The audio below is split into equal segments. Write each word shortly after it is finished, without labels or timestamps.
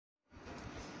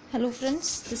Hello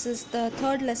friends, this is the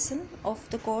third lesson of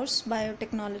the course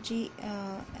Biotechnology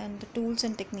and the tools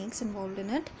and techniques involved in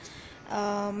it.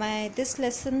 This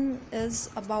lesson is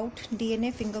about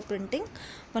DNA fingerprinting,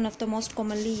 one of the most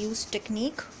commonly used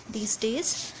technique these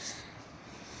days.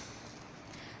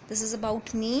 This is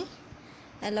about me.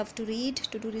 I love to read,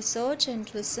 to do research and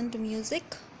to listen to music.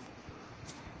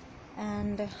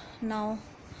 And now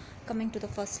coming to the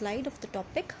first slide of the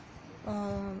topic.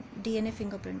 DNA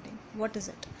fingerprinting. What is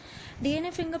it?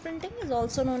 DNA fingerprinting is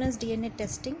also known as DNA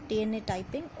testing, DNA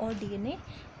typing, or DNA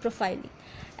profiling.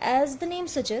 As the name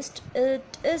suggests,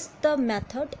 it is the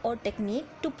method or technique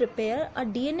to prepare a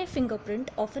DNA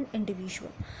fingerprint of an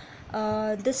individual.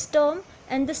 This term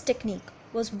and this technique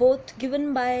was both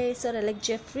given by Sir Alex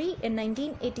Jeffrey in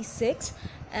 1986,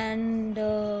 and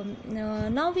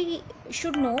now we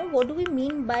should know what do we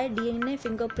mean by DNA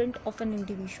fingerprint of an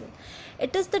individual.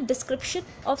 It is the description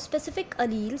of specific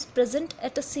alleles present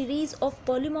at a series of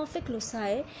polymorphic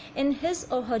loci in his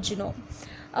or her genome.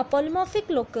 A polymorphic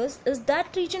locus is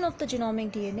that region of the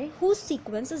genomic DNA whose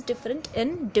sequence is different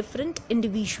in different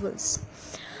individuals.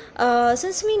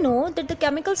 Since we know that the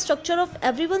chemical structure of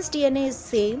everyone's DNA is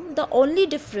same, the only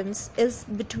difference is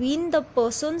between the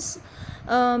persons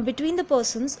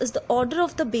is the order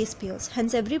of the base pairs.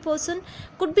 Hence, every person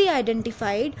could be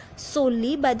identified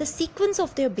solely by the sequence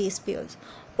of their base pairs.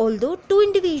 Although two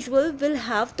individuals will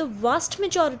have the vast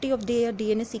majority of their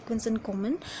DNA sequence in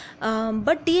common,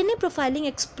 but DNA profiling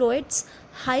exploits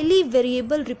highly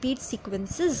variable repeat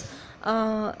sequences.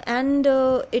 And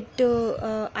it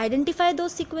identify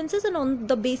those sequences, and on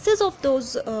the basis of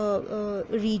those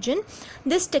region,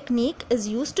 this technique is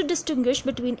used to distinguish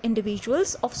between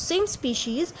individuals of same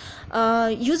species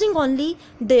using only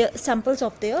the samples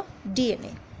of their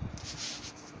DNA.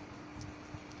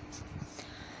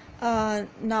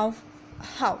 Now,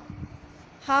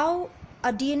 how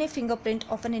a DNA fingerprint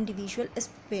of an individual is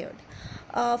prepared.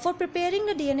 For preparing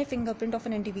a DNA fingerprint of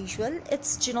an individual,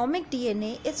 its genomic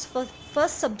DNA is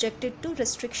first subjected to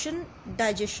restriction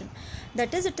digestion.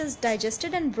 That is, it is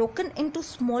digested and broken into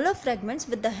smaller fragments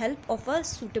with the help of a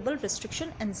suitable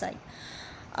restriction enzyme.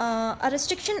 A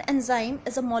restriction enzyme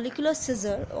is a molecular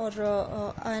scissor, or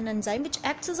an enzyme which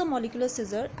acts as a molecular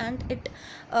scissor, and it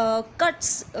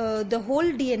cuts the whole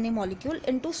DNA molecule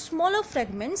into smaller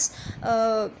fragments.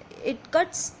 It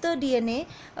cuts the DNA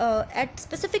at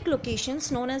specific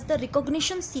locations known as the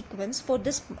recognition sequence for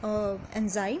this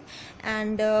enzyme,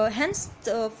 and hence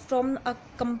from a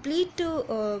complete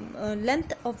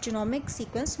length of genomic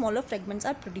sequence, smaller fragments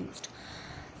are produced.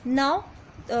 Now,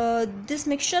 this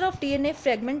mixture of DNA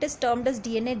fragment is termed as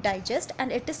DNA digest,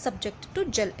 and it is subjected to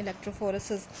gel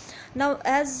electrophoresis. Now,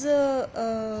 as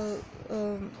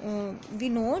we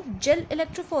know, gel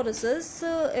electrophoresis,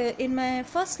 in my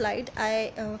first slide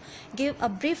I gave a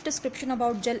brief description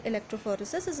about gel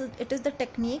electrophoresis. It is the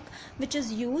technique which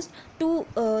is used to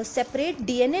separate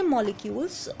DNA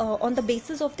molecules on the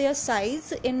basis of their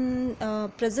size in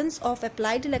presence of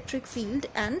applied electric field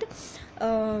and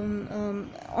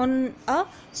on a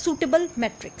suitable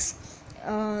matrix.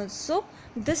 So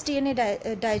this DNA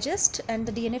digest and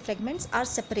the DNA fragments are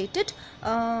separated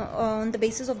on the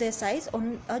basis of their size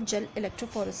on a gel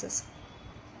electrophoresis.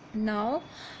 Now,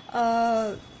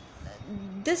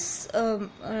 this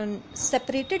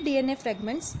separated DNA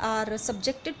fragments are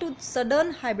subjected to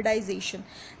sudden hybridization.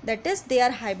 That is, they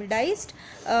are hybridized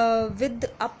with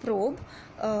a probe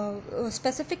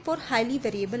specific for highly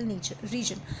variable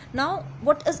region. Now,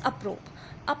 what is a probe?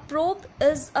 A probe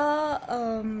is a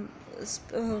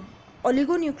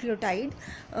oligonucleotide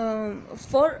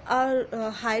for our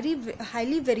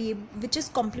highly variable, which is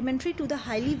complementary to the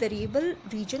highly variable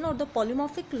region or the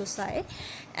polymorphic loci,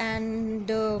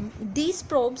 and these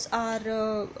probes are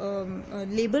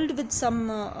labeled with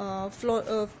some are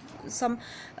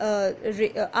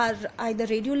either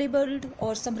radio labeled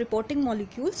or some reporting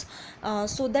molecules,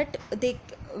 so that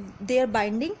their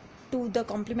binding to the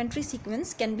complementary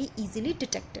sequence can be easily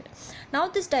detected. Now,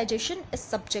 this digestion is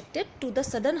subjected to the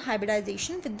sudden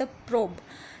hybridization with the probe,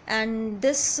 and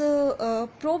this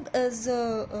probe is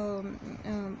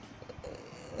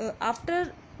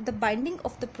after the binding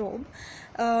of the probe,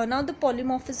 now the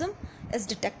polymorphism is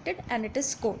detected and it is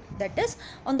scored. That is,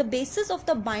 on the basis of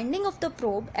the binding of the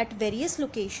probe at various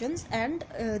locations and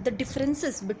the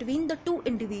differences between the two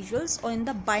individuals or in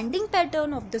the binding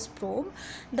pattern of this probe,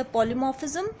 the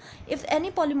polymorphism, if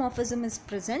any polymorphism is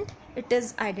present, it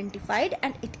is identified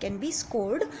and it can be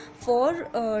scored for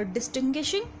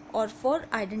distinguishing or for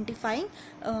identifying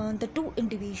the two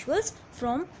individuals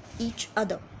from each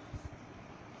other.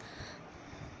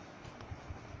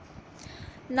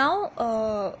 Now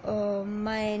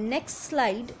my next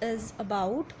slide is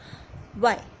about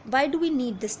why do we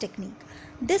need this technique.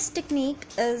 This technique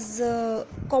is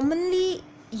commonly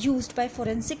used by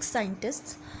forensic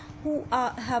scientists who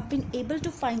have been able to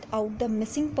find out the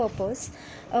missing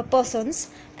persons,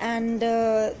 and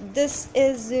this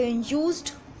is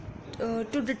used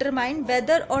to determine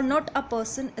whether or not a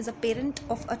person is a parent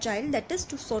of a child, that is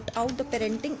to sort out the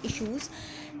parenting issues.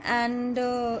 And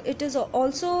it is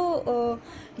also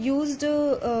used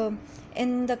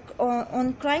in the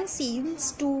on crime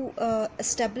scenes to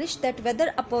establish that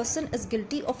whether a person is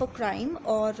guilty of a crime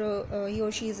or he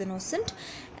or she is innocent.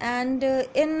 And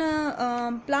in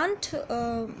plant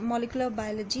molecular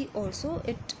biology also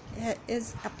it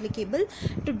is applicable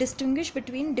to distinguish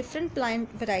between different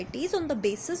plant varieties on the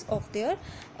basis of their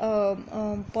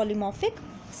polymorphic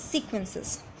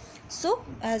sequences. So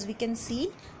as we can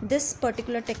see, this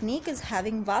particular technique is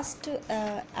having vast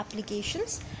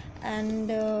applications,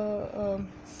 and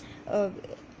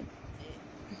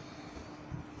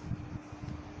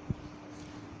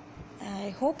I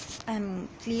hope I'm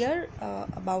clear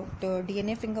about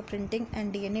DNA fingerprinting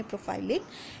and DNA profiling.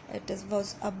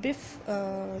 Was a brief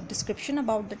description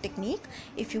about the technique.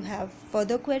 If you have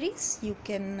further queries, you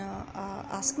can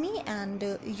ask me, and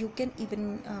you can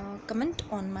even comment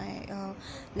on my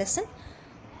lesson.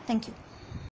 Thank you.